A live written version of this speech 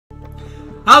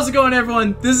How's it going,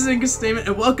 everyone? This is Incastatement,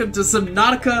 and welcome to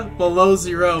Subnautica Below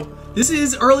Zero. This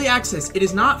is early access. It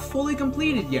is not fully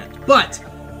completed yet, but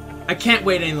I can't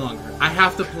wait any longer. I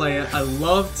have to play it. I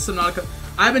love Subnautica.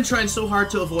 I've been trying so hard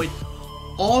to avoid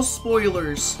all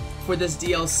spoilers for this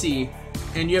DLC,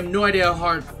 and you have no idea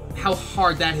how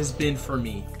hard that has been for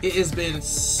me. It has been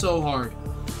so hard,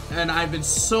 and I've been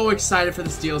so excited for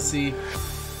this DLC.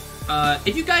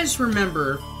 If you guys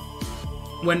remember,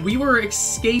 when we were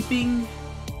escaping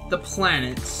the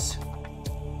planets,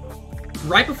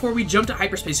 right before we jumped to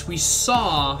hyperspace, we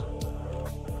saw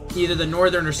either the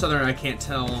northern or southern, I can't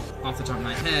tell off the top of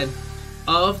my head,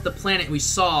 of the planet. We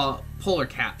saw polar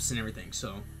caps and everything,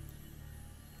 so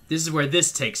this is where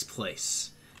this takes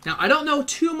place. Now, I don't know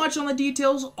too much on the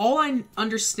details. All I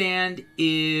understand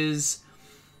is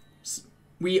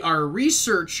we are a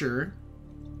researcher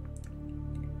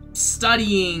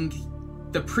studying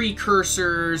the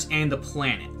precursors and the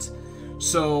planet.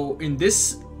 So in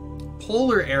this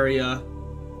polar area,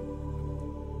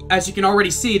 as you can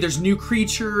already see, there's new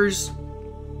creatures.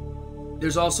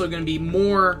 There's also going to be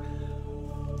more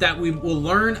that we will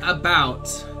learn about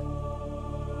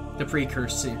the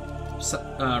precursor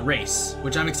race,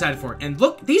 which I'm excited for. And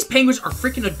look, these penguins are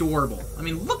freaking adorable. I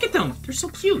mean, look at them. They're so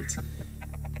cute.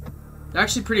 They're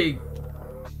actually pretty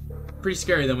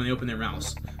scary, though, when they open their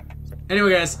mouths. Anyway,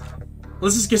 guys,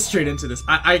 let's just get straight into this.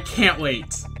 I can't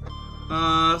wait.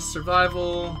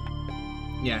 Survival.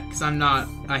 Yeah, because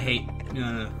I hate.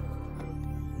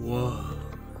 Whoa.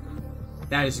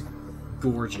 That is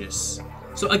gorgeous.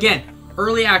 So, again,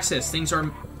 early access.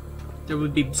 There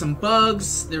would be some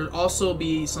bugs. There would also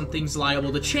be some things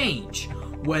liable to change.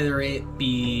 Whether it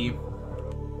be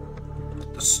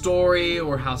the story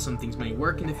or how some things may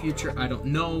work in the future, I don't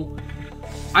know.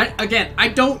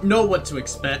 I don't know what to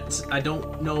expect. I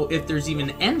don't know if there's even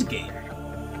an end game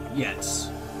yet.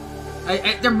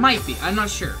 There might be. I'm not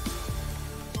sure.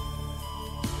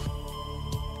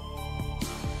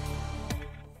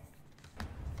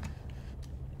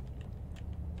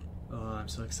 Oh, I'm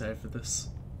so excited for this.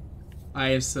 I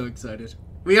am so excited.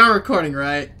 We are recording,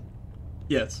 right?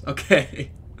 Yes.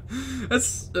 Okay.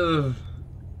 That's...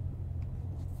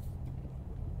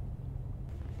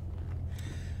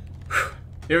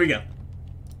 Here we go.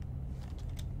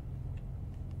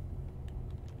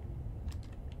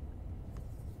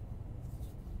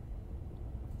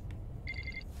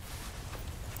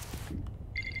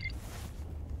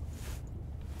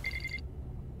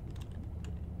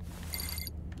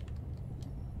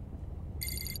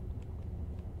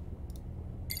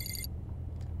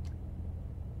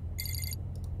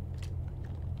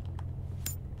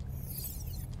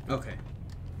 Okay.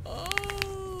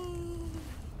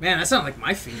 Man, that sounded like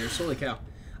my fingers. Holy cow.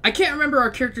 I can't remember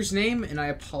our character's name, and I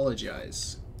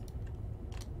apologize.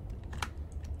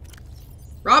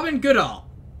 Robin Goodall.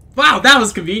 Wow, that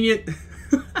was convenient.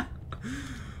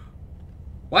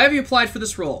 Why have you applied for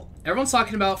this role? Everyone's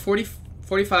talking about 45,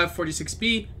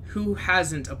 46B. Who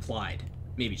hasn't applied?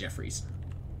 Maybe Jeffries.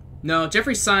 No,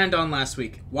 Jeffries signed on last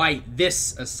week. Why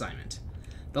this assignment?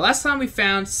 The last time we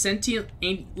found sentient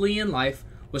alien life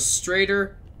was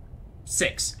Strader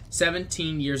 6,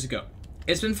 17 years ago.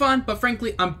 It's been fun, but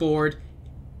frankly, I'm bored,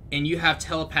 and you have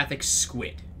telepathic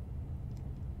squid.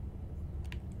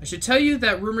 I should tell you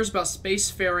that rumors about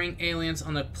spacefaring aliens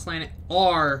on the planet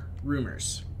are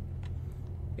rumors.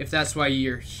 If that's why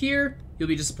you're here, you'll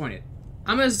be disappointed.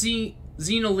 I'm a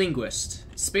xenolinguist.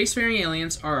 Spacefaring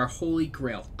aliens are our holy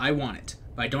grail. I want it,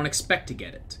 but I don't expect to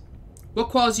get it. What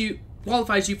qualifies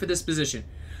you for this position?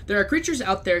 There are creatures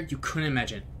out there you couldn't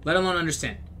imagine, let alone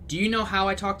understand. Do you know how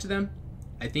I talk to them?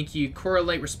 I think you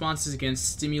correlate responses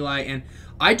against stimuli, and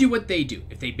I do what they do.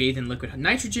 If they bathe in liquid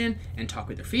nitrogen and talk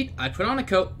with their feet, I put on a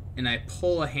coat and I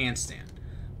pull a handstand.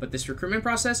 But this recruitment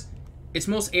process, it's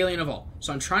most alien of all.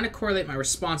 So I'm trying to correlate my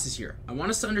responses here. I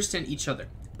want us to understand each other.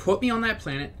 Put me on that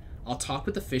planet. I'll talk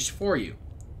with the fish for you.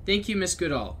 Thank you, Miss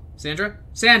Goodall. Sandra?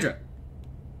 Sandra!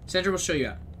 Sandra will show you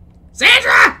out.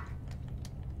 Sandra!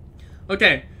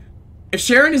 Okay. If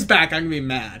Sharon is back, I'm gonna be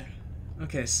mad.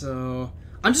 Okay, so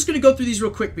I'm just gonna go through these real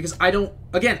quick because I don't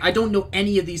know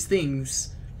any of these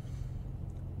things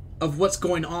of what's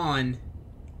going on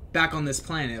back on this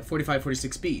planet, 45,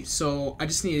 46B. So I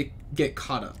just need to get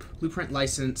caught up. Blueprint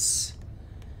license,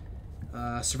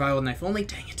 survival knife only.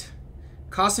 Dang it.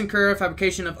 Costs incurred,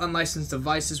 fabrication of unlicensed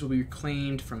devices will be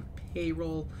reclaimed from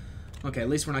payroll. Okay, at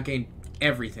least we're not getting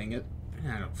everything.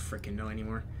 I don't freaking know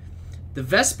anymore. The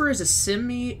Vesper is a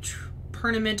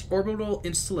semi-permanent orbital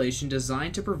installation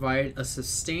designed to provide a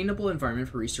sustainable environment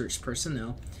for research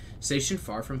personnel stationed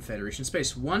far from Federation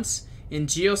space. Once In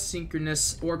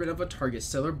geosynchronous orbit of a target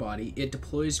stellar body, it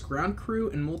deploys ground crew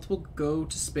and multiple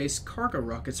go-to-space cargo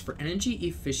rockets for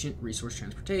energy-efficient resource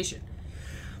transportation.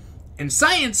 In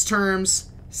science terms,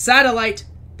 satellite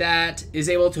that is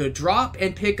able to drop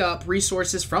and pick up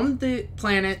resources from the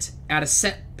planet at a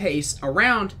set pace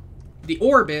around the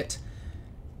orbit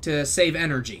to save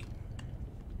energy.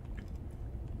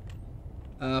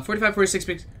 45,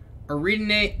 46,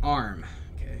 Iridium arm.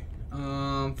 Okay.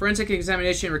 Forensic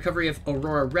examination and recovery of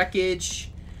Aurora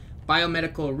wreckage,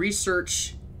 biomedical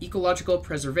research, ecological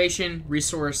preservation,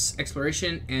 resource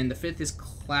exploration, and the 5th is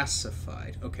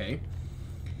classified. Okay.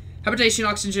 Habitation,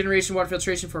 oxygen generation, water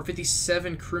filtration for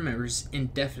 57 crew members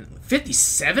indefinitely.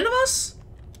 57 of us?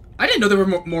 I didn't know there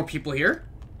were more people here.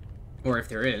 Or if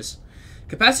there is.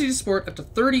 Capacity to support up to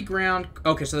 30 ground...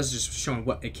 Okay, so this is just showing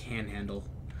what it can handle.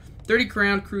 30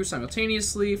 ground crew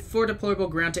simultaneously. 4 deployable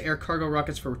ground-to-air cargo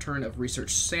rockets for return of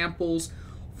research samples.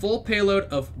 Full payload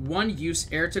of 1-use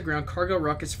air-to-ground cargo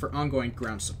rockets for ongoing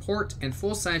ground support. And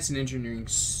full science and engineering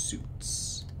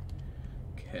suits.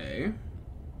 Okay.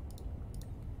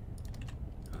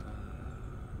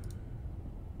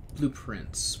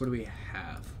 Blueprints. What do we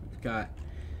have? We've got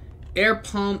air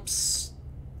pumps.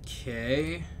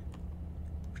 Okay.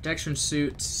 Protection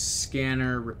suit,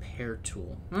 scanner, repair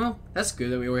tool. Well, that's good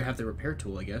that we already have the repair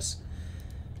tool, I guess.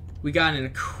 We got an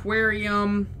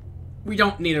aquarium. We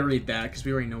don't need to read that because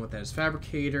we already know what that is.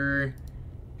 Fabricator,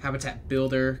 habitat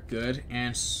builder, good,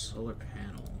 and solar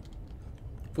panel.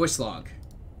 Voice log.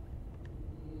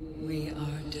 We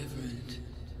are different,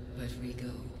 but we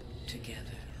go together.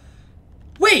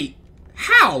 Wait!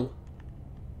 How?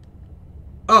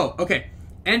 Oh, okay.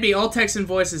 NB, all text and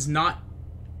voice is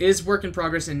work in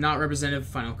progress and not representative of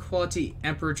final quality.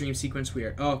 Emperor dream sequence, we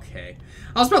are... Okay.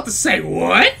 I was about to say,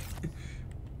 what?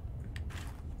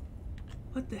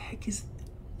 What the heck is...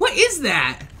 What is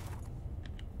that?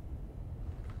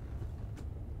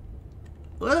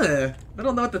 Ugh. I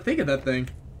don't know what to think of that thing.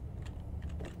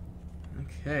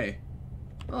 Okay.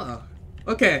 Oh.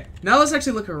 Okay. Now let's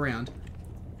actually look around.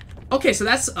 Okay, so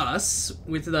that's us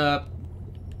with the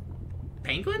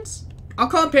penguins? I'll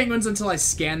call them penguins until I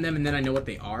scan them and then I know what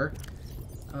they are.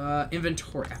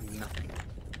 Inventory. I have nothing.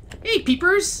 Hey,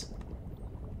 peepers!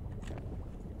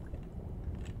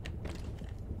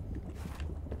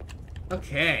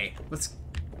 Okay, let's...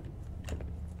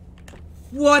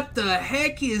 What the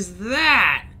heck is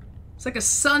that? It's like a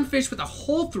sunfish with a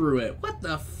hole through it. What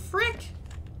the frick?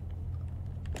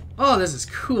 Oh, this is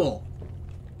cool.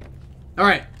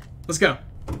 Alright, let's go.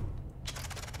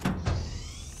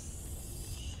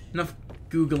 Enough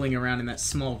Googling around in that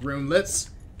small room. This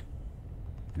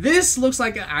looks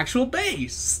like an actual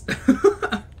base.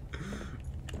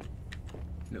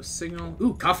 No signal.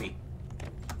 Ooh, coffee.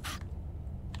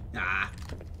 Ah.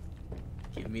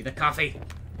 Give me the coffee.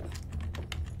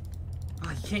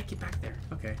 Oh, you can't get back there.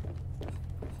 Okay.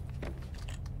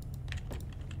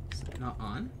 Is it not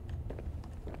on?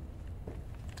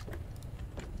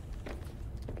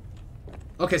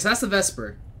 Okay, so that's the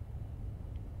Vesper.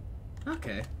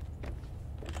 Okay.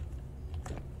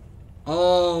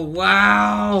 Oh,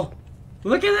 wow!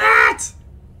 Look at that!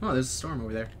 Oh, there's a storm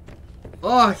over there.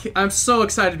 Oh, I'm so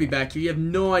excited to be back here. You have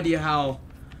no idea how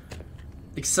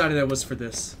excited I was for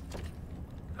this.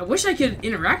 I wish I could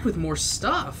interact with more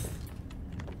stuff.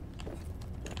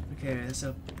 Okay,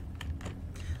 so...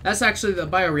 That's actually the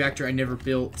bioreactor I never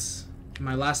built.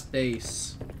 My last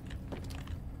base.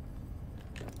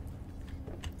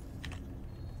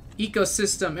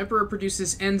 Ecosystem. Emperor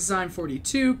produces enzyme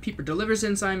 42. Peeper delivers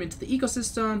enzyme into the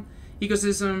ecosystem.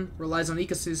 Ecosystem relies on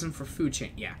ecosystem for food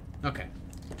chain. Yeah. Okay.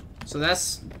 So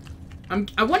that's...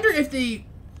 I wonder if they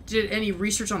did any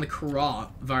research on the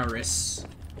coronavirus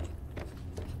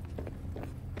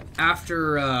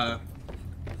after... Oh,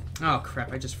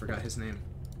 crap. I just forgot his name.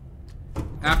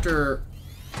 After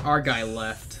our guy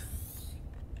left.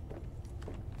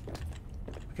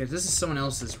 Okay, this is someone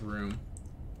else's room.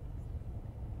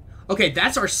 Okay,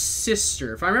 that's our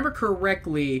sister. If I remember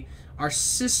correctly, our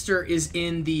sister is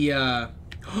in the,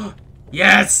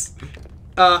 yes!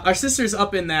 Our sister's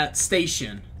up in that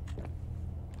station.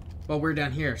 While we're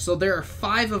down here. So there are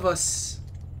 5 of us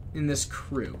in this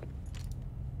crew.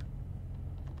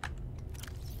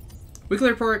 Weekly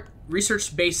report,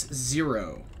 research base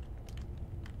 0.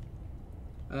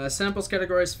 Samples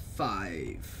categories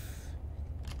 5.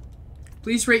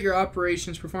 Please rate your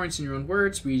operations performance in your own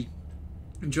words. We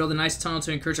drilled a nice tunnel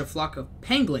to encourage a flock of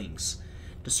penguins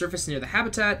to surface near the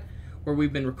habitat where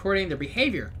we've been recording their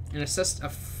behavior and assessed a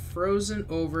frozen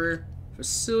over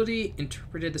facility,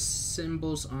 interpreted the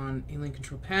symbols on alien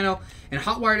control panel, and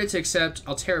hotwired it to accept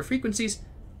Altera frequencies.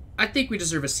 I think we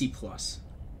deserve a C+.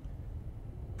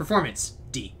 Performance,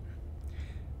 D.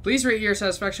 Please rate your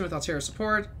satisfaction with Altera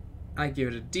support. I give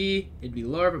it a D. It'd be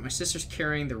lower, but my sister's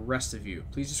carrying the rest of you.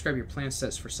 Please describe your plan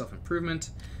sets for self-improvement.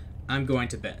 I'm going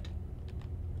to bed.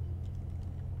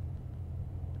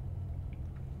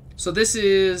 So this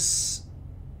is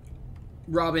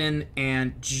Robin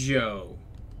and Joe.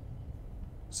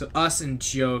 So us and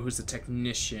Joe, who's the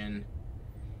technician.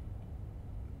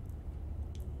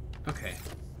 Okay.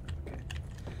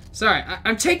 Sorry,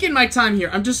 I'm taking my time here.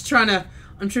 I'm just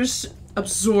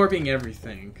absorbing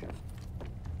everything.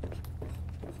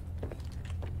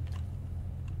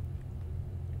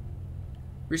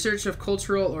 Research of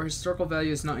cultural or historical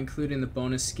value is not included in the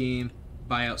bonus scheme.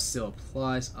 Buyout still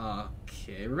applies.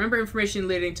 Okay. Remember, information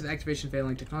relating to the activation of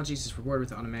failing technologies is rewarded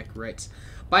with automatic rights.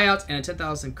 Buyout and a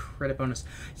 10,000 credit bonus.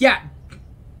 Yeah.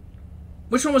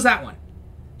 Which one was that one?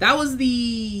 That was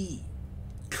the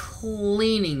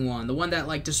cleaning one. The one that,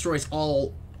 like, destroys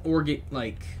all organic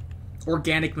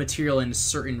material in a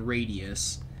certain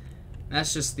radius.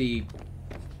 That's just the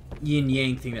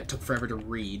yin-yang thing that took forever to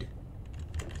read.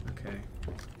 Okay.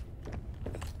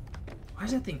 Why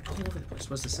is that thing all over the place?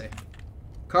 What's it say?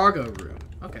 Cargo room.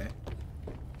 Okay.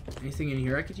 Anything in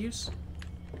here I could use?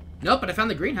 Nope, but I found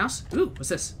the greenhouse. Ooh, what's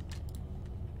this?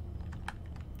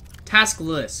 Task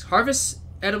list. Harvest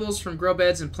edibles from grow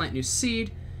beds and plant new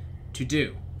seed. To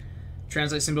do.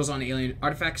 Translate symbols on alien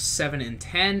artifacts 7 and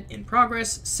 10. In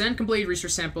progress. Send completed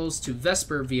research samples to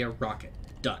Vesper via rocket.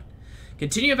 Done.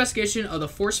 Continue investigation of the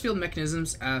force field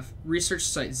mechanisms at research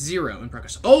site 0 in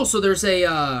progress. Oh, so there's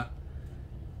a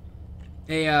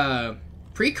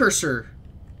precursor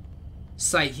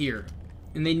site here,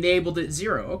 and they labeled it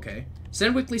 0. Okay.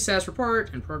 Send weekly status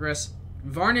report in progress.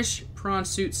 Varnish prawn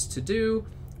suits to do.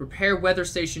 Repair weather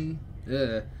station.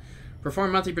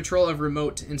 Perform monthly patrol of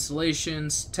remote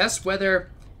installations. Test whether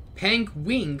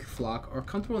penguin flock are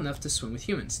comfortable enough to swim with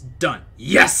humans. Done.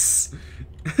 Yes.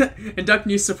 Induct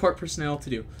new support personnel to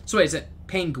do. So wait, is it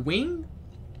penguin?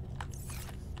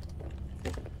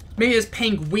 Maybe it's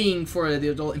penguin for the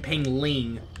adult and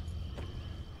pengling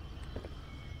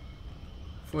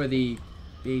for the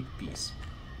babies.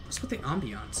 What's with the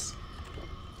ambiance?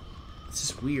 It's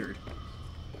just weird.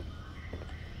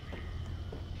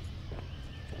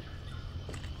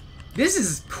 This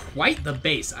is quite the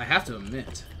base, I have to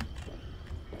admit.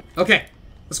 Okay,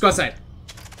 let's go outside.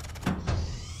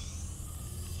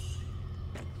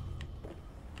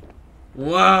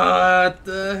 What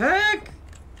the heck?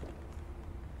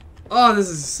 Oh, this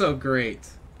is so great.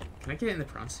 Can I get in the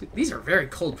prawn suit? These are very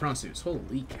cold prawn suits.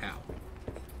 Holy cow.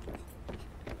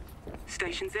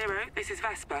 Station 0, this is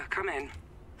Vesper. Come in.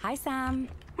 Hi, Sam.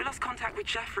 We lost contact with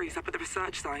Jeffries up at the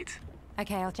research site.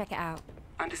 Okay, I'll check it out.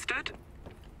 Understood?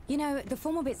 You know, the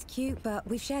formal bit's cute, but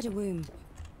we've shared a room.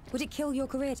 Would it kill your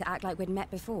career to act like we'd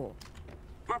met before?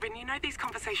 Robin, you know these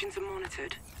conversations are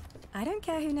monitored. I don't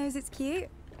care who knows it's cute.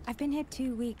 I've been here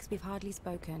 2 weeks, we've hardly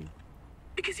spoken.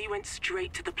 Because you went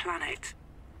straight to the planet.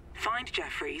 Find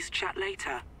Jeffries, chat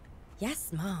later.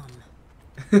 Yes, Mom.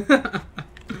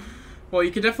 Well,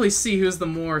 you can definitely see who's the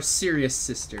more serious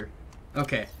sister.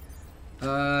 Okay.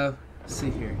 Let's see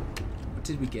here. What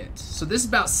did we get? So this is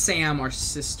about Sam, our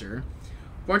sister.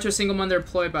 Born to a single mother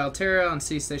employed by Altera on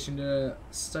sea station,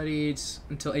 studied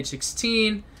until age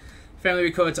 16. Family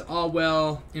recovered to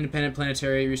Allwell, independent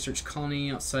planetary research colony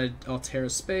outside Altera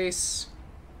space.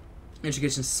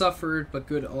 Education suffered, but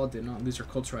good all did not lose her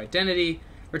cultural identity.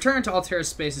 Returned to Altera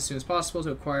space as soon as possible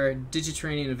to acquire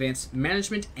digitraining and advanced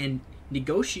management and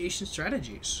negotiation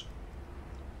strategies.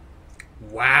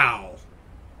 Wow.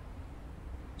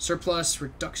 Surplus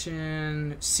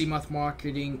reduction, CMOth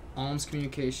marketing, alms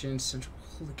communication, central.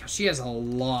 Holy cow, she has a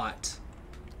lot.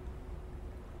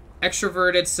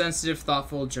 Extroverted, sensitive,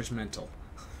 thoughtful, judgmental.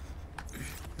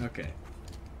 Okay.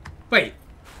 Wait.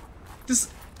 This.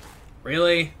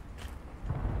 Really?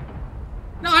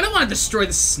 No, I don't want to destroy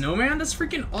the snowman. That's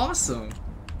freaking awesome.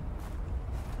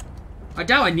 I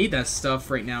doubt I need that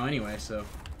stuff right now anyway, so.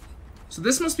 So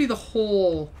this must be the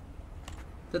hole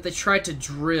that they tried to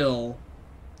drill.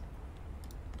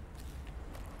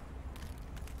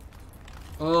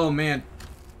 Oh, man.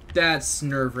 That's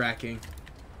nerve-wracking.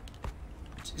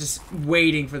 Just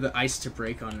waiting for the ice to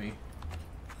break on me.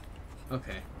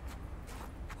 Okay.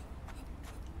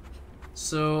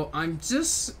 So, I'm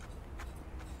just...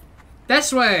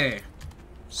 This way!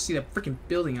 See that freaking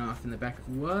building off in the back.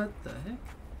 What the heck?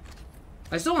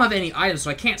 I still don't have any items, so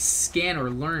I can't scan or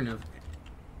learn of...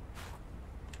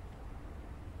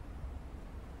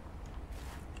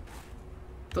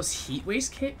 Those heat waves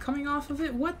coming off of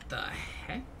it? What the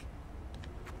heck?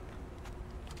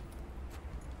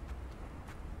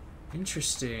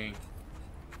 Interesting.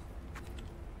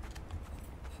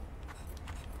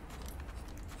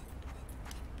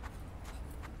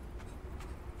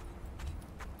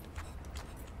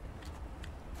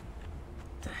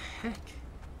 What the heck?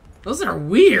 Those are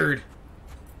weird.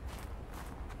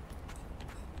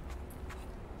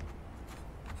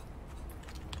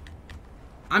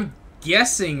 I'm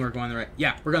guessing we're going the right...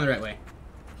 Yeah, we're going the right way.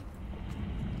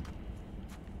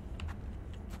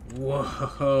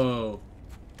 Whoa.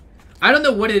 I don't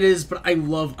know what it is, but I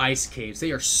love ice caves.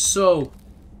 They are so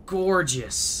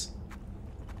gorgeous.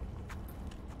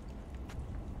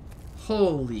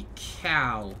 Holy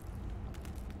cow.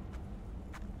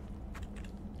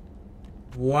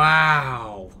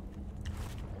 Wow.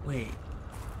 Wait.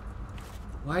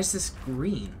 Why is this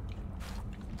green?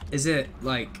 Is it,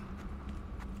 like...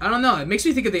 I don't know. It makes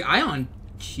me think of the ion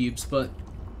cubes, but...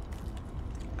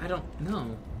 I don't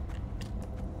know.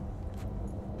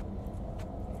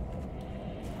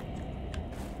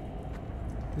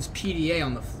 There's PDA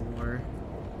on the floor.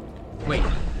 Wait.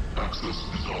 Access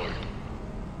denied.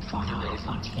 Further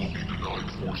efforts will be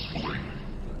denied forcefully.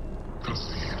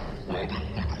 Concede, Robin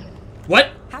Hood.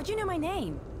 What? How'd you know my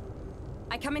name?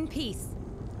 I come in peace.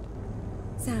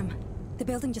 Sam, the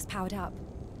building just powered up.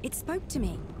 It spoke to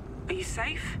me. Are you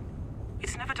safe?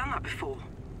 It's never done that before.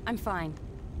 I'm fine.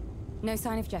 No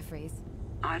sign of Jeffries.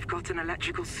 I've got an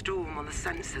electrical storm on the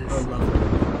sensors. Oh, lovely.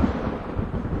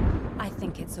 I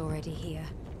think it's already here.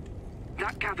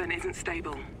 That cabin isn't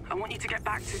stable. I want you to get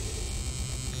back to...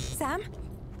 Sam?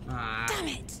 Damn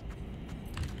it!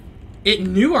 It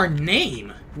knew our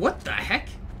name! What the heck?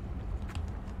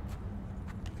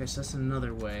 Okay, so that's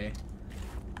another way.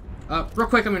 Real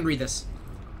quick, I'm gonna read this.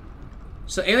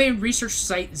 So, Alien Research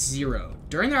Site 0.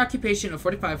 During their occupation of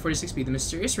 4546b, the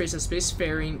mysterious race of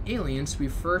spacefaring aliens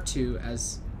referred to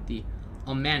as the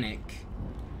Almanac.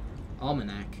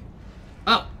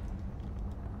 Oh!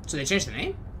 So they changed the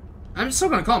name? I'm still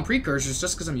gonna call them precursors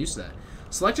just because I'm used to that.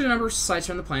 Selected a number of sites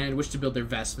around the planet in which to build their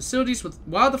vast facilities,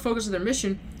 while the focus of their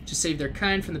mission, to save their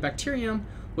kind from the bacterium,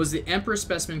 was the Emperor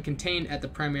specimen contained at the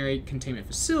primary containment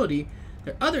facility.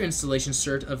 Their other installations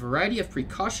served a variety of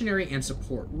precautionary and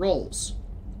support roles.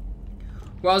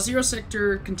 While Zero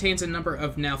Sector contains a number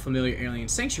of now familiar alien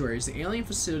sanctuaries, the alien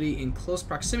facility in close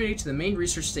proximity to the main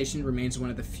research station remains one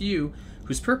of the few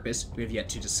whose purpose we have yet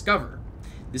to discover.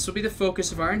 This will be the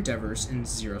focus of our endeavors in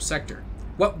Zero Sector.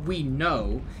 What we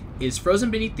know is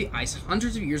frozen beneath the ice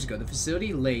hundreds of years ago, the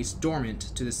facility lays dormant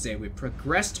to this day. We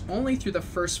progressed only through the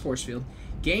first force field,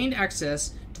 gained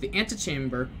access to the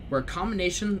antechamber, where a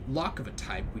combination lock of a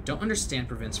type we don't understand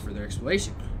prevents further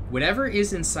exploration. Whatever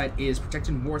is inside is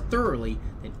protected more thoroughly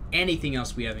than anything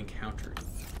else we have encountered.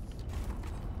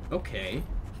 Okay.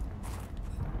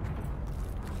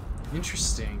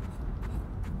 Interesting.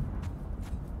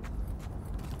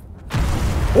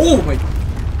 Oh my...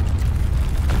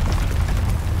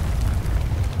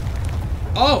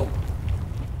 Oh!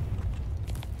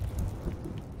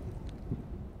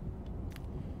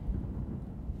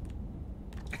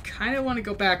 I kind of want to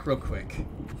go back real quick.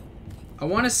 I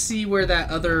want to see where that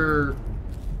other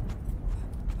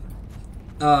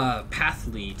path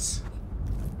leads.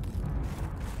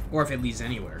 Or if it leads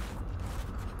anywhere.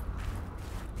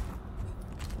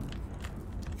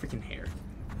 Freaking hair.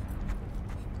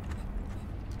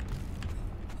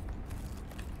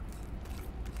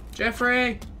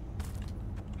 Jeffrey!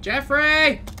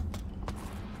 Jeffrey!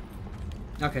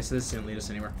 Okay, so this didn't lead us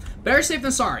anywhere. Better safe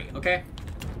than sorry, okay?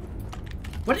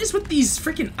 What is with these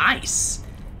freaking ice?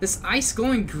 This ice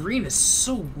glowing green is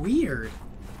so weird.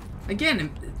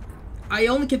 Again, I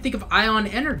only can think of ion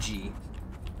energy.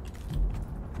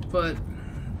 But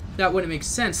that wouldn't make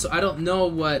sense, so I don't know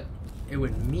what it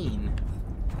would mean.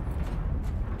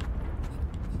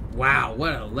 Wow,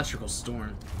 what an electrical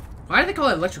storm. Why do they call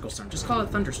it electrical storm? Just call it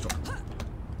thunderstorm.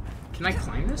 Can I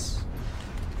climb this?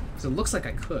 Because it looks like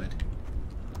I could.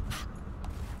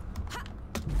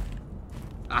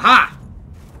 Aha!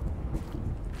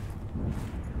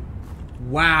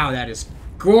 Wow, that is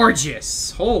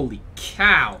gorgeous! Holy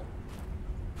cow!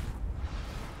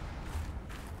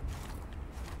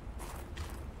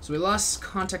 So we lost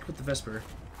contact with the Vesper.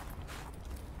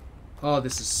 Oh,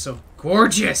 this is so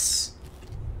gorgeous!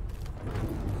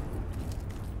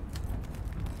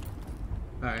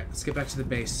 Alright, let's get back to the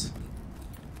base.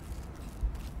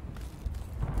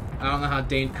 I don't know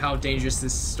how dangerous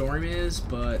this storm is,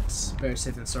 but better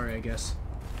safe than sorry, I guess.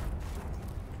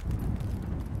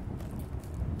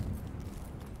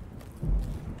 Oh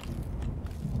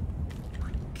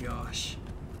my gosh.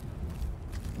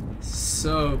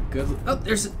 So good. Oh,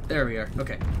 there we are.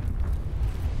 Okay.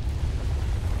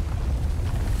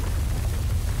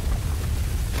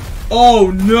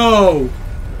 Oh no!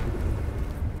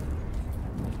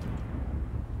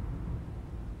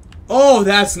 Oh,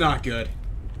 that's not good.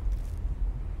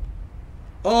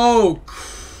 Oh,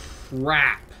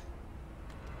 crap.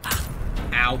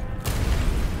 Ow.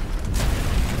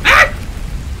 Ah!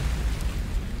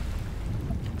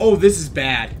 Oh, this is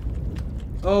bad.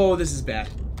 Oh, this is bad.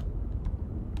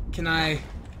 Can I...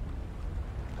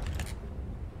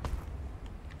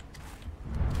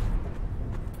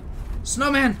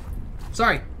 Snowman!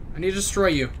 Sorry, I need to destroy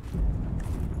you.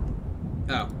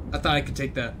 Oh, I thought I could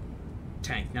take the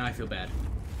tank. Now I feel bad.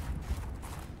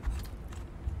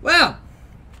 Well,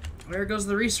 there goes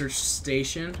the research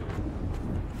station.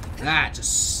 That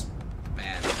just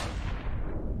bad.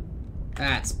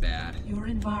 That's bad. Your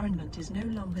environment is no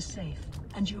longer safe,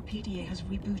 and your PDA has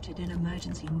rebooted in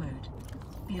emergency mode.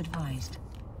 Be advised,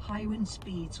 high wind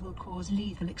speeds will cause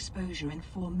lethal exposure in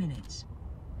 4 minutes.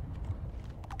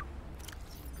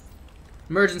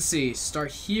 Emergency. Start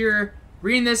here.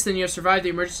 Reading this, then you have survived the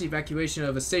emergency evacuation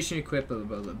of a station equipped, blah,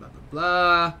 blah, blah, blah,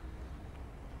 blah,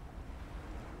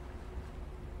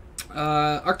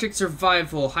 blah. Arctic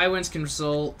survival. High winds can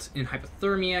result in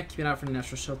hypothermia. Keep it out from the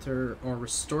natural shelter or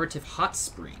restorative hot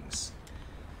springs.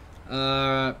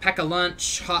 Pack a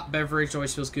lunch. Hot beverage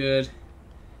always feels good.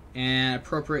 And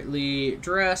appropriately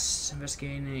dressed.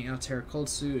 Investigating a terra cold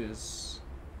suit is,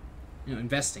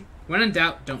 investing. When in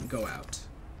doubt, don't go out.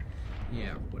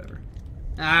 Yeah, whatever.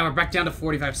 Ah, we're back down to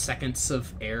 45 seconds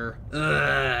of air.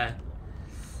 Ugh.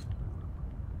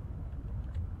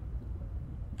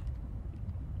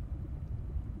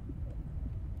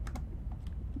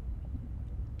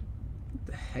 What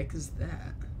the heck is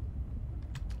that?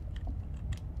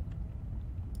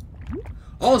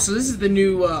 Oh, so this is the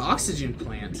new oxygen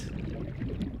plant.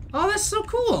 Oh, that's so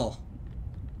cool.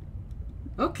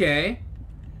 Okay.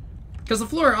 Because the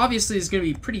floor obviously is going to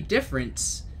be pretty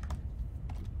different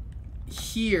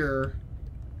here,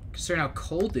 considering how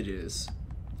cold it is.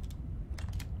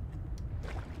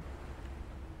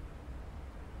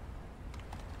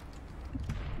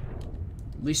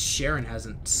 At least Sharon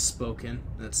hasn't spoken.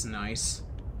 That's nice.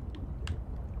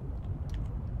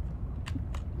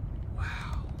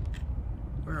 Wow.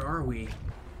 Where are we?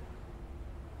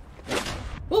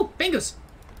 Oh, penguins!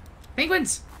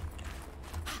 Penguins!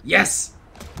 Yes!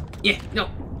 Yeah, no.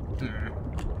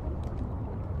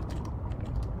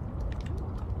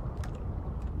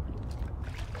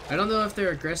 I don't know if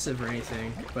they're aggressive or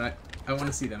anything, but I want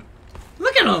to see them.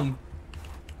 Look at them!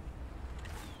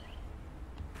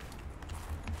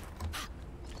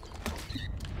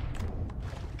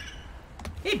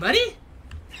 Hey, buddy!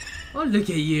 Oh, look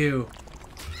at you!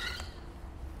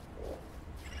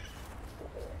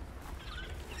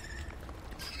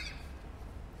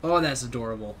 Oh, that's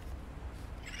adorable.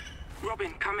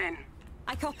 Robin, come in.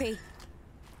 I copy.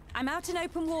 I'm out in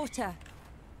open water.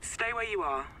 Stay where you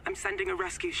are. I'm sending a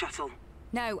rescue shuttle.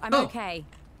 No, I'm okay.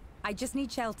 I just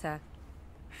need shelter.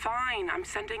 Fine, I'm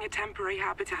sending a temporary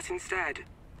habitat instead.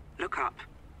 Look up.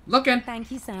 Looking.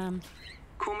 Thank you, Sam.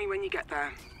 Call me when you get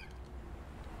there.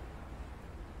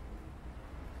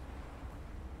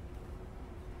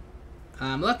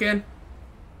 I'm looking.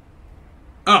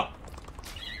 Oh.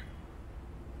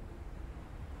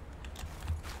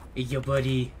 Hey, yo,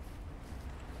 buddy.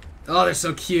 Oh, they're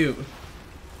so cute.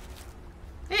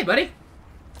 Hey, buddy.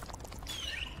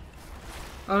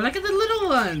 Oh, look at the little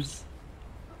ones.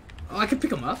 Oh, I can pick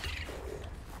them up.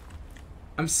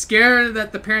 I'm scared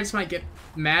that the parents might get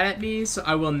mad at me, so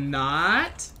I will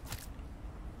not.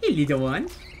 Hey, little one.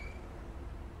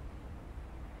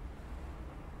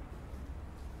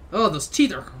 Oh, those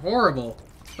teeth are horrible.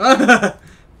 Alright,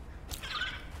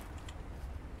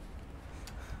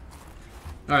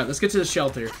 let's get to the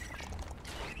shelter.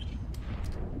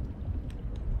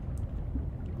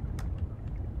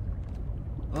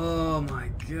 Oh my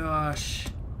gosh.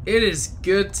 It is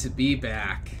good to be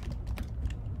back.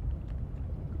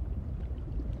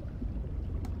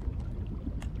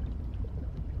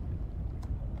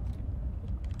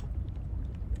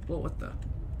 Whoa, what the?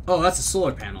 Oh, that's a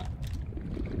solar panel.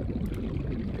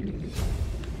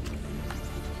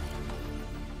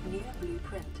 New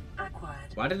blueprint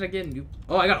acquired. Why did I get a new...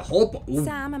 Oh, I got a whole... Ooh.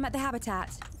 Sam, I'm at the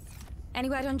habitat. Any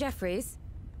word on Jeffries?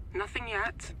 Nothing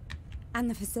yet. And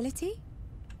the facility?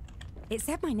 It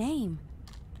said my name.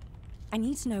 I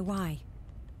need to know why.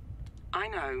 I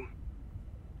know.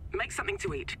 Make something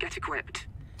to eat. Get equipped.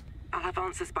 I'll have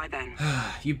answers by then.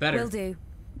 You better. Will do.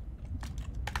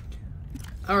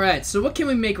 Alright, so what can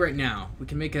we make right now? We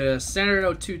can make a standard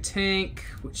O2 tank,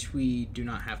 which we do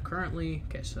not have currently.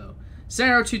 Okay, so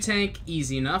standard O2 tank,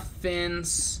 easy enough.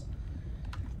 Fins.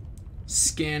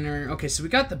 Scanner. Okay, so we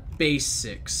got the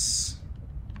basics.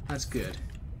 That's good.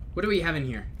 What do we have in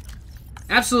here?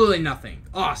 Absolutely nothing.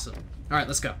 Awesome. Alright,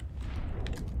 let's go.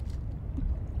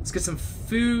 Let's get some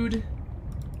food.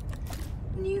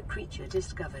 New creature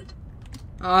discovered.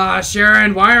 Ah,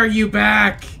 Sharon, why are you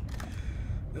back?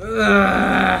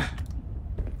 Ugh.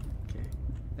 Okay,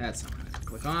 that's not gonna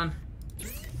click on.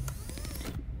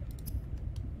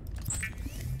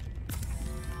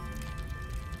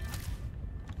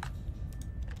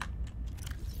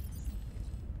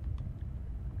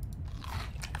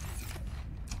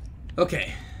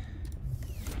 Okay.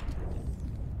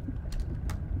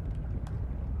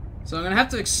 So I'm gonna have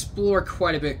to explore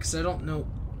quite a bit because I don't know.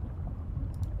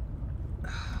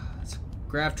 Let's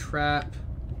grab trap.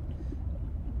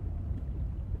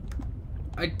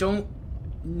 I don't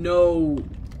know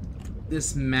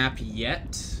this map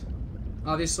yet,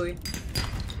 obviously.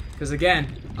 Because again,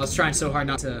 I was trying so hard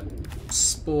not to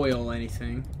spoil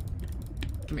anything.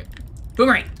 Come here.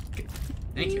 Boomerang! Okay.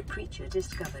 Thank you. New creature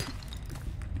discovered.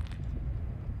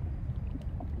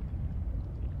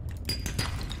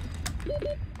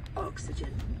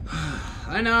 Oxygen.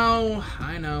 I know,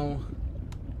 I know.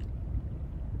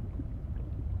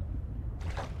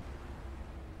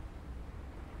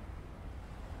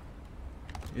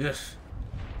 Ugh.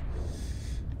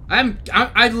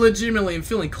 I legitimately am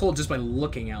feeling cold just by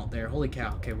looking out there. Holy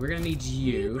cow. Okay, we're gonna need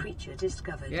you. New creature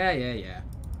discovered. Yeah. You.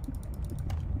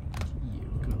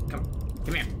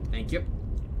 Come here. Thank you.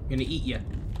 I'm gonna eat you.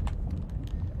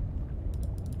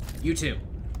 You too.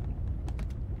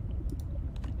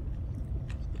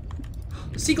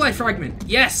 Sea glide fragment.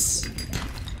 Yes.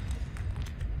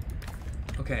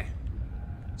 Okay.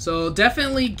 So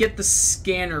definitely get the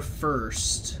scanner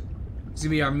first. It's gonna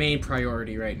be our main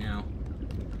priority right now.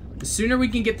 The sooner we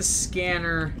can get the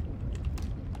scanner,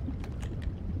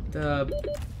 the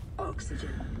Oxygen.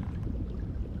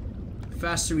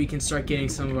 faster we can start getting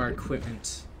some of our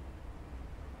equipment.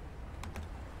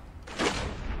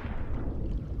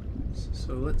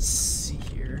 So let's see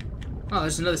here. Oh,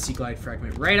 there's another sea glide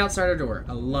fragment right outside our door.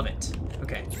 I love it.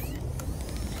 Okay.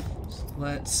 So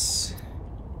let's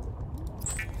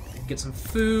get some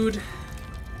food.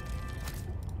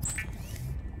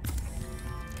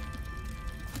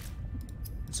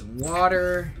 Some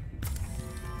water.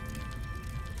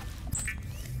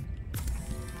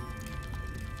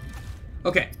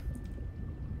 Okay.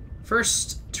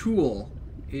 First tool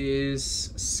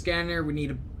is scanner. We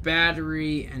need a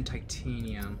battery and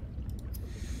titanium.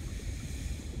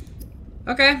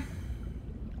 Okay.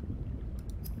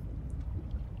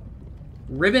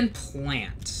 Ribbon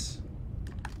plant.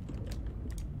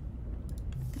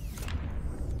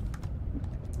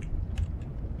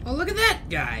 Oh, look at that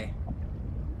guy.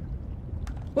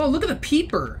 Whoa, look at the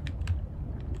peeper.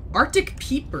 Arctic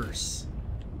peepers.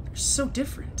 They're so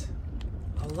different.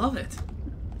 I love it.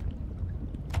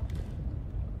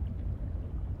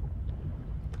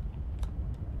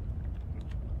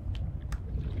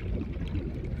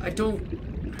 I don't...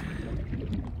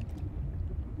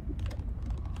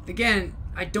 Again,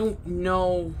 I don't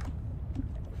know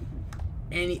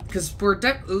any... Because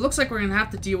it looks like we're going to have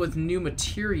to deal with new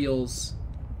materials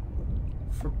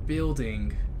for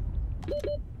building.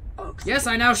 Oxygen. Yes,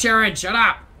 I know, Sharon. Shut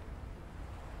up.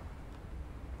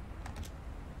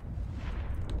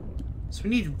 So we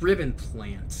need ribbon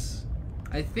plants.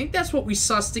 I think that's what we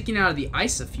saw sticking out of the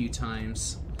ice a few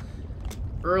times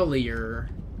earlier.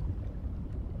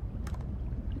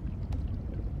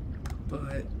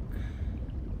 But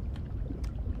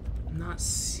I'm not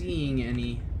seeing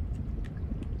any.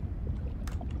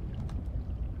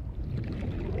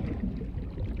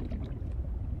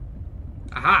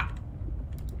 Aha!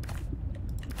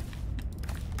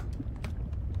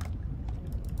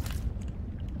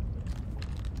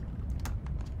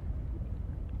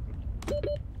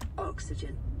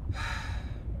 Oxygen.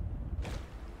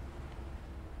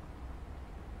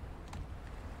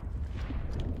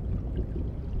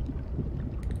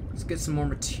 Let's get some more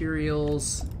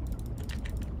materials.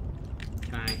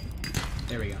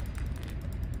 There we go.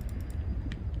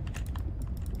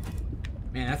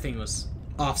 Man, that thing was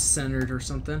off-centered or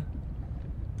something.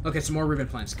 Okay, some more ribbon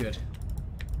plants. Good.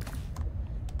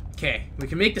 Okay, we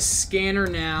can make the scanner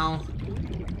now.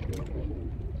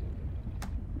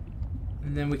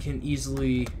 And then we can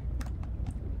easily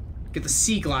get the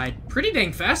sea glide pretty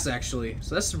dang fast, actually.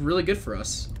 So that's really good for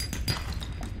us.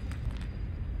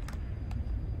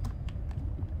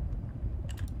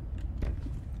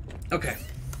 Okay.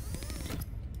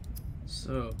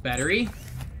 So, battery.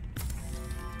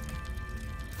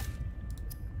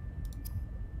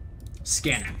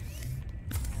 Scanner.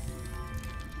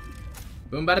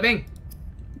 Boom, bada bing.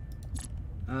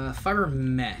 Fiber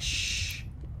mesh.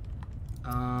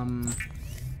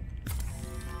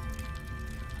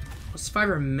 What's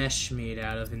fiber mesh made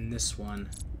out of in this one?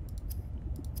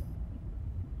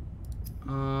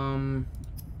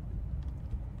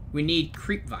 We need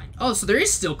creep vine. Oh, so there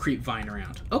is still creep vine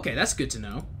around. Okay, that's good to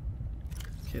know.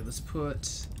 Okay, let's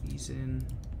put these in.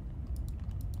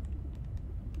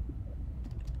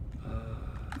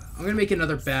 I'm gonna make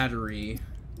another battery.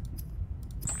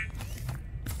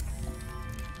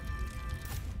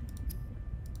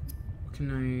 What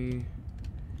can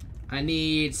I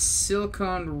need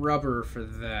silicone rubber for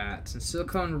that. And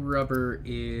silicone rubber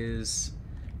is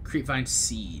creepvine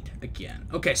seed again.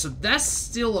 Okay, so that's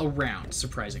still around,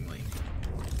 surprisingly.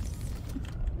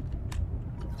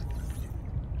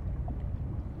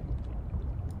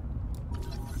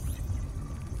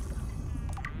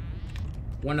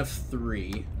 One of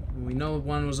 3. We know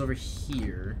one was over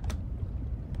here.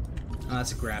 Oh,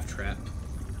 that's a grav trap.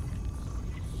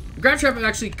 The grav trap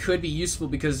actually could be useful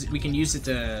because we can use it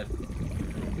to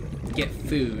get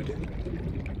food.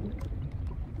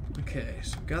 Okay,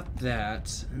 so we got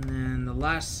that. And then the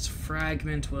last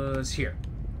fragment was here.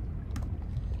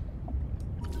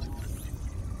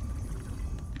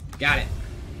 Got it.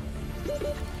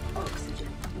 Oxygen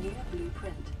near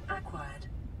blueprint acquired.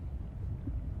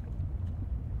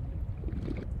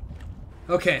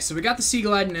 Okay, so we got the Sea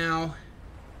Glide now.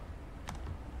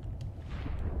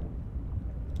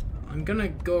 I'm gonna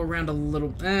go around a little...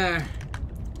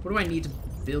 what do I need to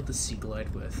build the Sea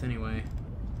Glide with, anyway?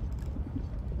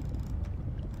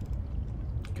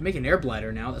 I can make an air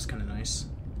bladder now, that's kind of nice.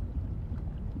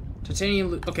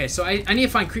 Titanium... Okay, so I need to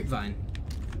find creepvine.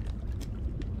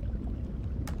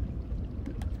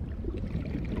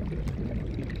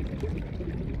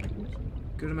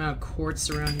 Good amount of quartz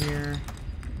around here.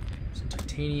 Some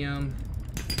titanium.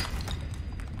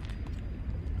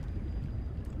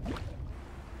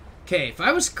 Okay, if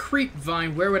I was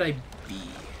creepvine, where would I be?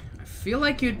 I feel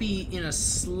like it would be in a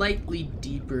slightly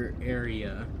deeper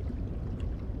area.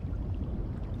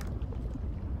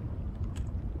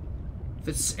 If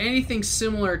it's anything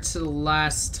similar to the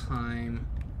last time...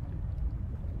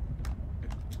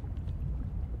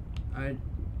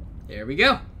 There we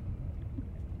go.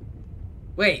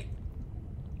 Wait.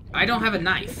 I don't have a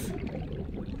knife.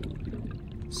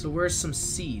 So where's some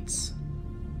seeds?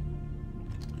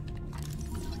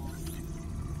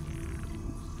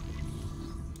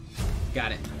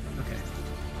 Got it. Okay.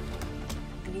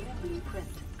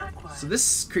 So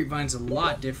this creepvine's a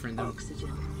lot different than...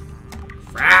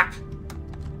 Crap!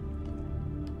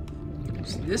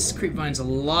 So this creepvine's a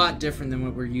lot different than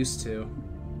what we're used to.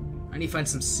 I need to find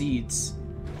some seeds.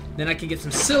 Then I can get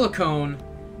some silicone.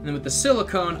 And then with the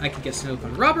silicone, I can get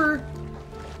silicone rubber.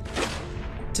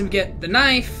 To get the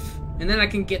knife. And then I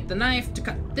can get the knife to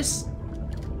cut this.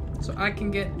 So I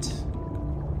can get...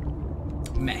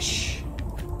 mesh.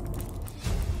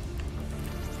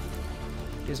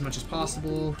 Get as much as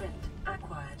possible.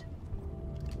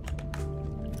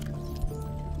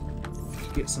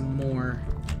 Get some more.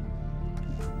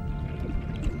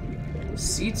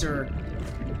 Seeds are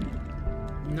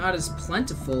not as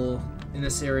plentiful in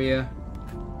this area.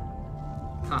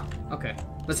 Huh, okay.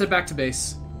 Let's head back to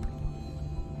base.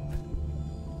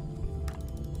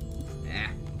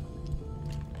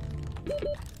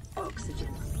 Oxygen.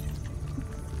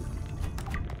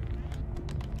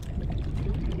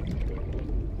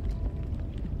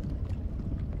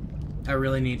 I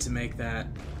really need to make that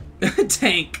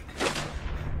tank.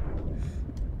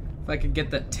 If I could get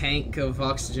that tank of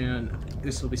oxygen,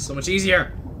 this will be so much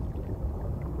easier.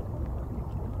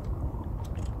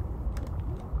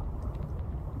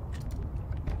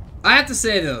 I have to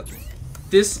say though,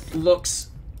 this looks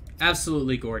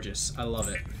absolutely gorgeous. I love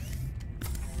it.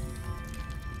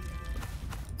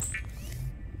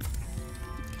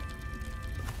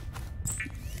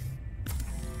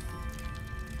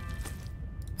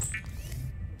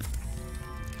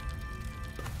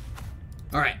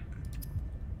 Alright.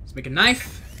 Let's make a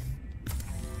knife.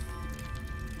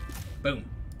 Boom.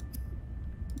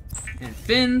 And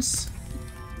fins.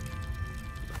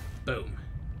 Boom.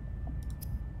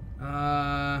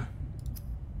 Yeah.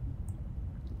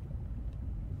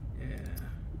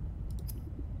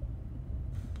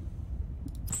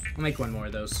 I'll make one more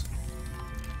of those.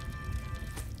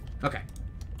 Okay.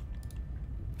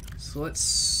 So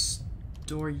let's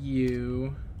store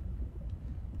you.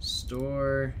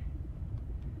 Store...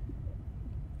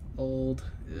 old.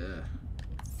 Ugh.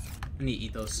 I need to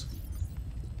eat those.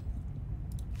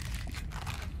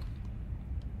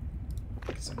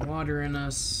 Get some water in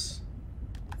us.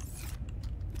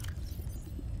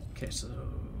 Okay, so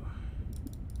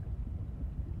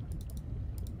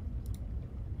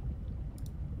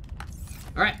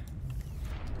Alright.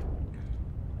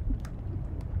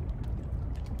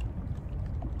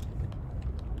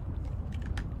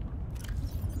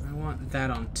 I want that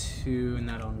on 2 and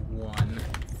that on 1.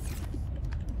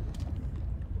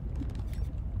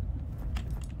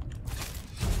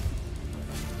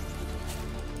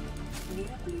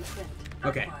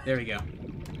 Okay, there we go.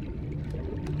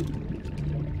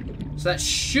 So that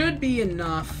should be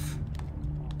enough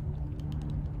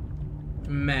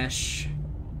mesh.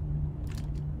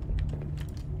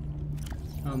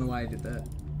 I don't know why I did that.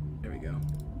 There we go.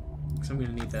 Because I'm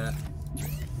going to need that.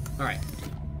 Alright.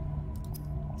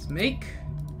 Let's make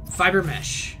fiber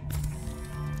mesh.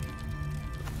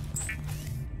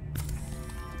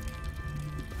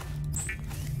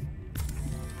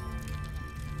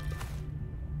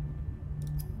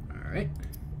 Alright.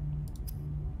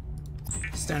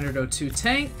 Standard O2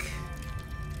 tank.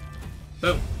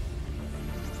 Boom.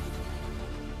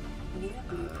 New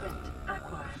blueprint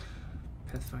acquired.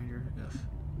 Pathfinder F.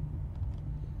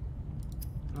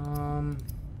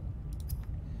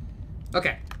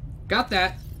 Okay. Got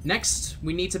that. Next,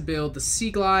 we need to build the Sea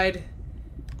Glide.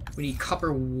 We need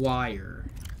copper wire.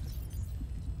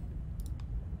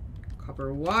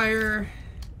 Copper wire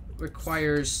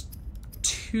requires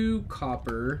 2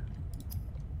 copper.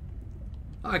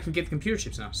 Oh, I can get the computer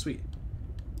chips now. Sweet.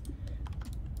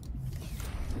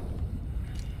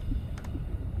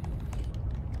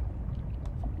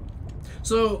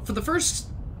 So, for the first,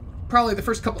 probably the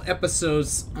first couple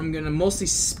episodes, I'm going to mostly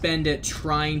spend it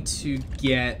trying to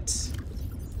get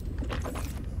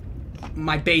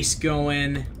my base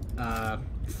going,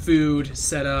 food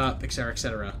set up, etc.,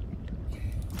 etc.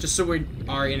 Just so we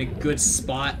are in a good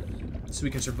spot so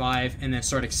we can survive and then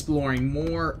start exploring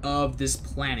more of this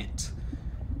planet.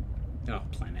 Oh,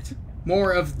 planet.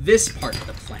 More of this part of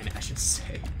the planet, I should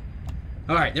say.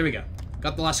 Alright, there we go.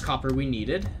 Got the last copper we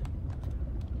needed.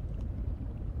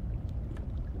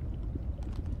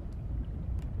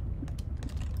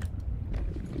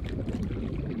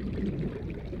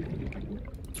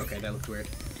 Okay, that looked weird.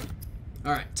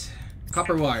 Alright.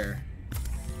 Copper wire.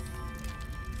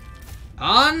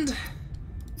 And...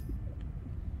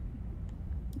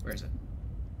 where is it?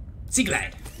 Sea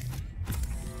Glide.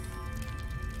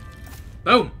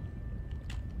 Boom!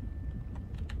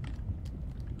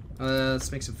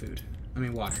 Let's make some food. I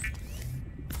mean water.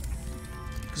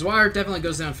 Because water definitely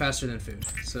goes down faster than food,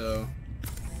 so...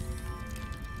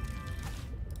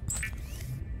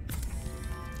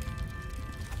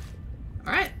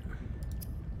 Alright.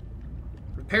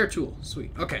 Repair tool.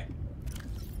 Sweet. Okay.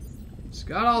 So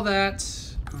got all that.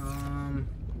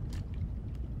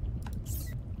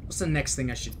 What's the next thing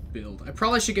I should build? I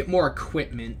probably should get more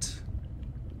equipment.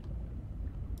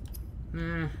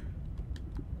 I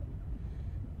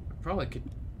probably could...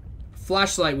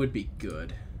 flashlight would be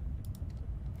good.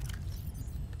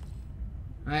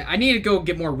 I need to go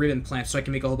get more ribbon plants so I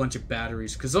can make a whole bunch of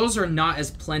batteries. Because those are not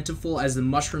as plentiful as the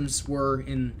mushrooms were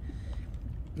in...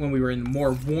 when we were in a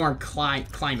more warm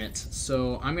climate.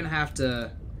 So I'm going to have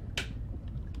to...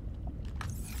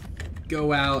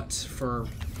 go out for...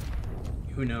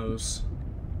 who knows.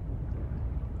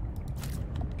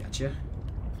 Gotcha.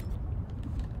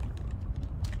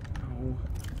 Oh.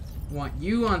 Want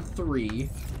you on 3.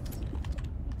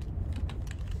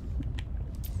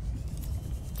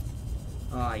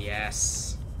 Ah,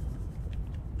 yes.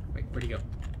 Wait, where'd he go?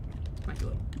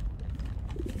 Michelangelo.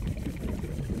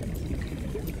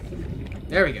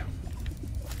 There we go.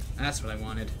 That's what I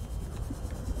wanted.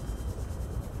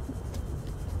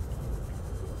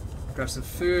 Grab some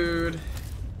food.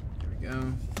 There we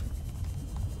go.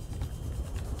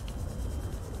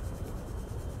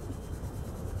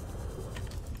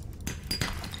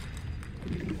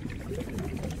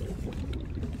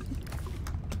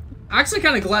 I'm actually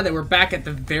kind of glad that we're back at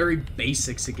the very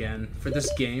basics again for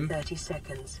this game. 30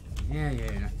 seconds.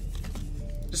 Yeah.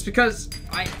 Just because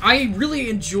I really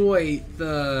enjoy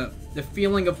the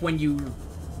feeling of when you...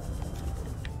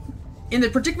 in the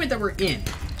predicament that we're in.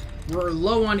 We're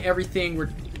low on everything.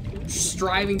 We're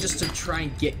striving just to try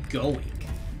and get going.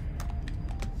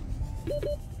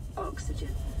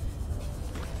 Oxygen.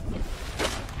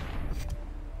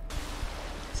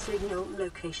 Signal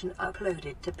location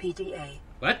uploaded to PDA.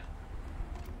 What?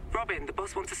 Robin, the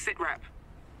boss wants a sit rep.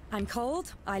 I'm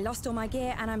cold, I lost all my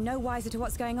gear, and I'm no wiser to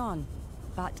what's going on.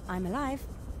 But I'm alive.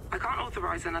 I can't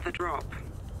authorize another drop.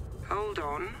 Hold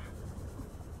on.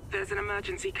 There's an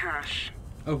emergency cache.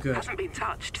 Oh, good. Hasn't been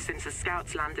touched since the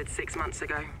scouts landed 6 months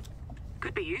ago.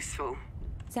 Could be useful.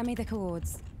 Send me the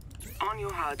coords. On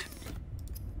your HUD.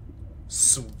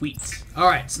 Sweet.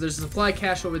 Alright, so there's a supply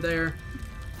cache over there.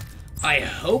 I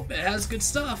hope it has good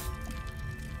stuff.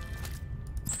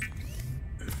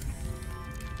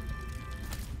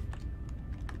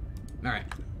 Alright.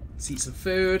 Let's eat some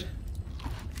food.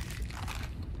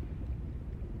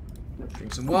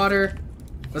 Drink some water.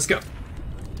 Let's go.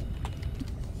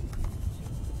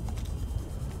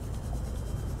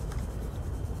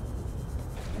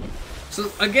 So,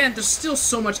 again, there's still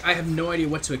so much I have no idea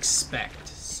what to expect.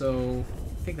 So,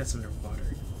 I think that's underwater.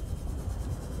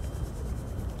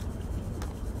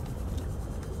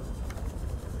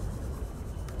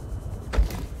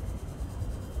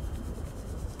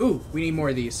 Ooh, we need more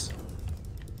of these.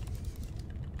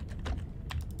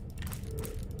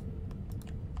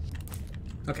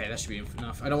 Okay, that should be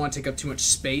enough. I don't want to take up too much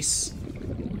space.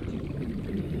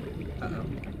 Uh-oh.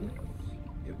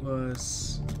 It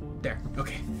was... there.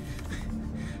 Okay.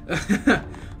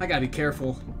 I gotta be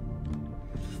careful.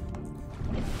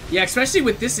 Yeah, especially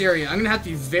with this area, I'm gonna have to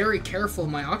be very careful of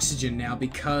my oxygen now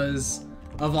because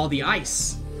of all the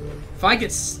ice. If I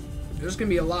get... there's gonna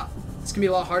be a lot... it's gonna be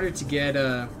a lot harder to get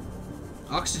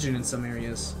oxygen in some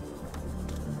areas.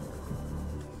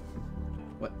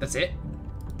 What? That's it?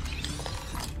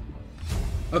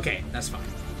 Okay, that's fine.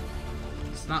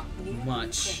 It's not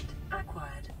much.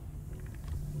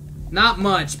 Not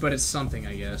much, but it's something,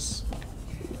 I guess.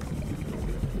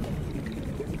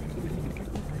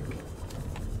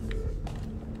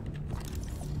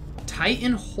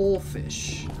 Titan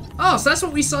Holefish. Oh, so that's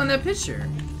what we saw in that picture.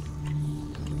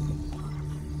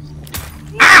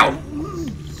 Ow!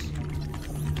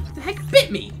 The heck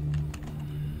bit me?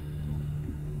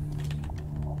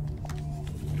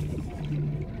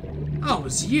 Oh, it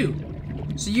was you.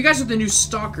 So you guys are the new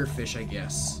stalker fish, I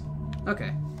guess.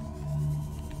 Okay.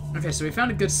 Okay, so we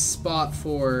found a good spot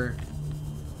for...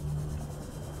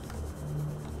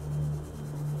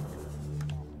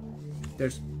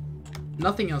 there's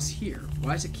nothing else here.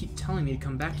 Why does it keep telling me to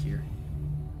come back here?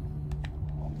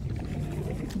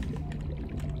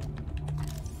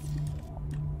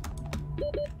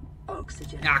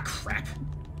 Oxygen. Ah, crap.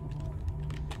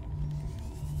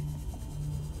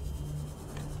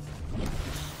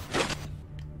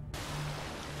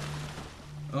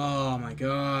 Oh my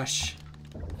gosh.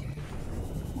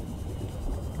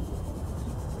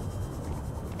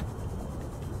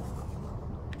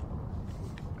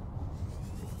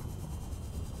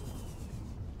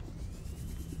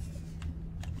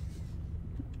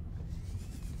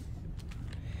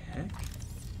 Heck?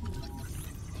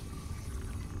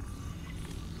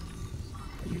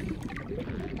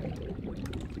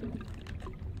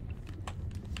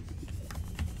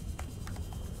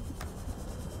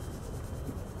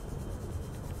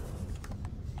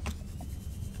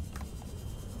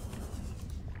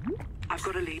 I've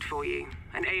got a lead for you.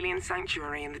 An alien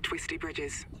sanctuary in the Twisty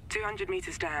Bridges. 200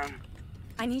 meters down.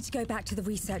 I need to go back to the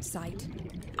research site.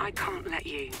 I can't let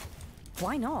you.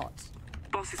 Why not?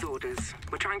 Boss's orders.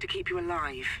 We're trying to keep you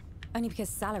alive. Only because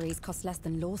salaries cost less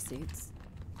than lawsuits.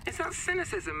 Is that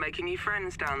cynicism making you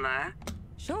friends down there?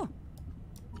 Sure.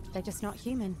 They're just not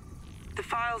human. The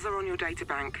files are on your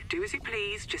databank. Do as you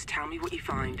please, just tell me what you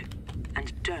find.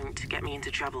 And don't get me into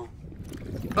trouble.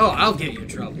 Oh, I'll get you in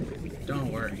trouble.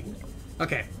 Don't worry.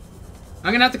 Okay.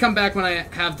 I'm gonna have to come back when I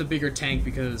have the bigger tank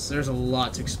because there's a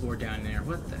lot to explore down there.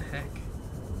 What the heck?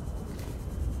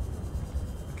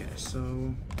 Okay,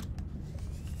 so...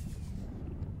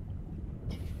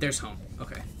 there's home.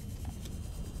 Okay.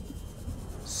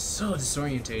 So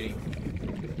disorientating.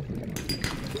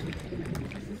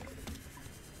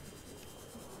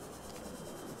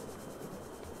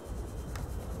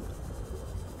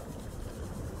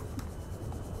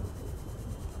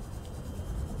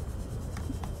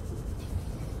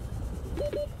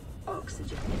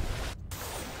 Oxygen.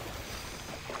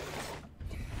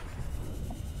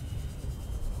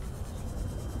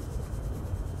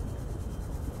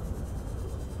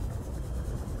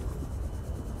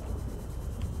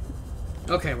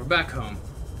 Okay, we're back home.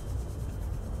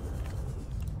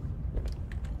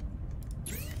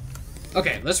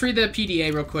 Okay, let's read the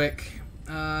PDA real quick.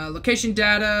 Location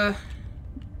data.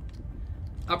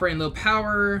 Operating low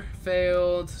power.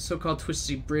 Failed. So-called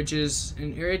twisty bridges.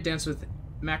 An area dense with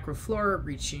macroflora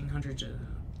reaching 100 to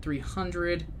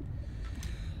 300.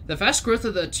 The fast growth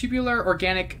of the tubular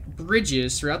organic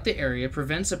bridges throughout the area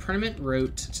prevents a permanent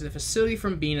route to the facility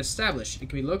from being established. It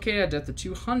can be located at a depth of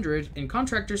 200, and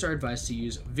contractors are advised to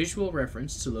use visual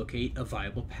reference to locate a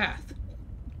viable path.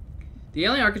 The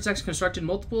alien architects constructed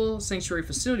multiple sanctuary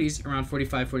facilities around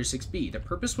 4546B. The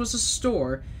purpose was to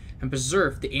store and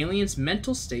preserve the aliens'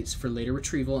 mental states for later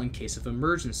retrieval in case of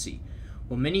emergency.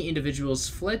 While many individuals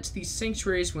fled to these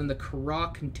sanctuaries when the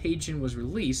Kara contagion was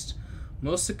released,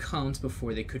 most succumbed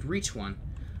before they could reach one.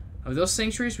 Of those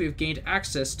sanctuaries we have gained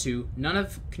access to, none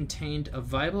have contained a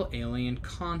viable alien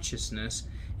consciousness,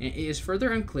 and it is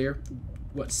further unclear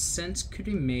what sense could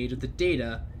be made of the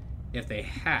data if they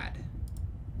had.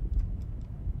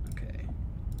 Okay.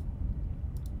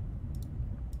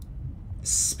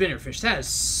 Spinnerfish, that is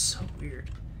so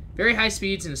weird. Very high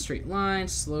speeds in a straight line,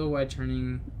 slow, wide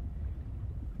turning.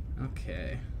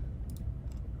 Okay.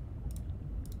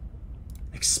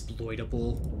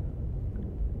 Exploitable.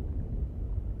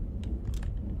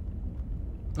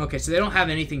 Okay, so they don't have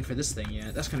anything for this thing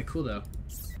yet. That's kind of cool, though.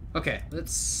 Okay,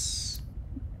 let's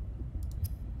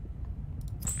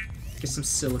get some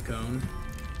silicone.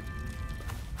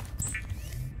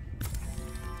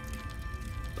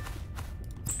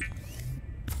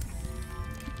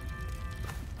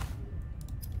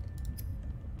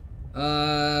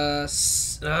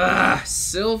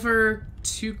 Silver,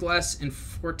 2 glass, and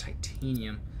 4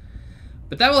 titanium.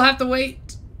 But that will have to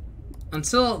wait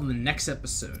until the next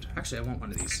episode. Actually, I want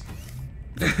one of these.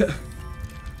 Because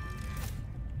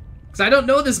I don't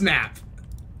know this map.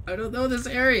 I don't know this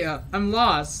area. I'm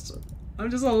lost.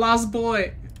 I'm just a lost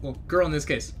boy. Well, girl in this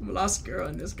case. I'm a lost girl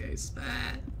in this case.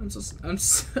 I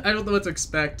don't know what to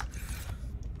expect.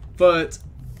 But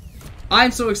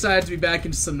I'm so excited to be back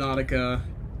into Subnautica.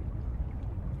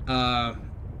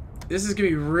 This is gonna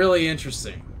be really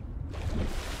interesting.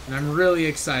 And I'm really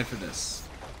excited for this.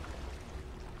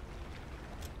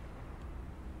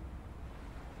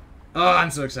 Oh,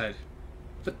 I'm so excited.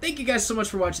 But thank you guys so much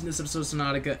for watching this episode of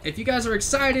Subnautica. If you guys are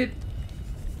excited,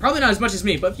 probably not as much as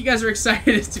me, but if you guys are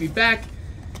excited to be back,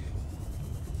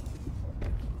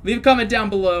 leave a comment down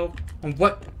below on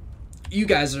what you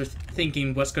guys are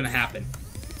thinking what's going to happen.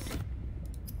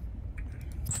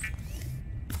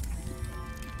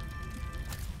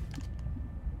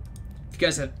 If you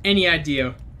guys have any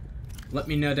idea, let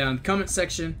me know down in the comment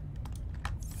section.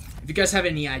 If you guys have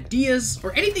any ideas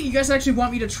or anything you guys actually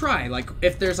want me to try, like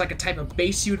if there's like a type of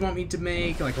base you would want me to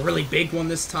make, like a really big one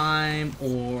this time,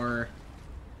 or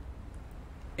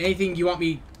anything you want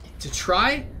me to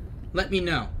try, let me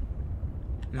know.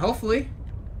 And hopefully...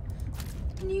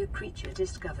 New creature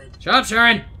discovered. Shut up,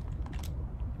 Sharon!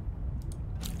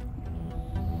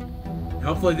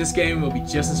 Hopefully this game will be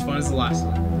just as fun as the last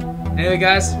one. Anyway,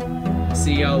 guys,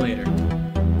 see y'all later.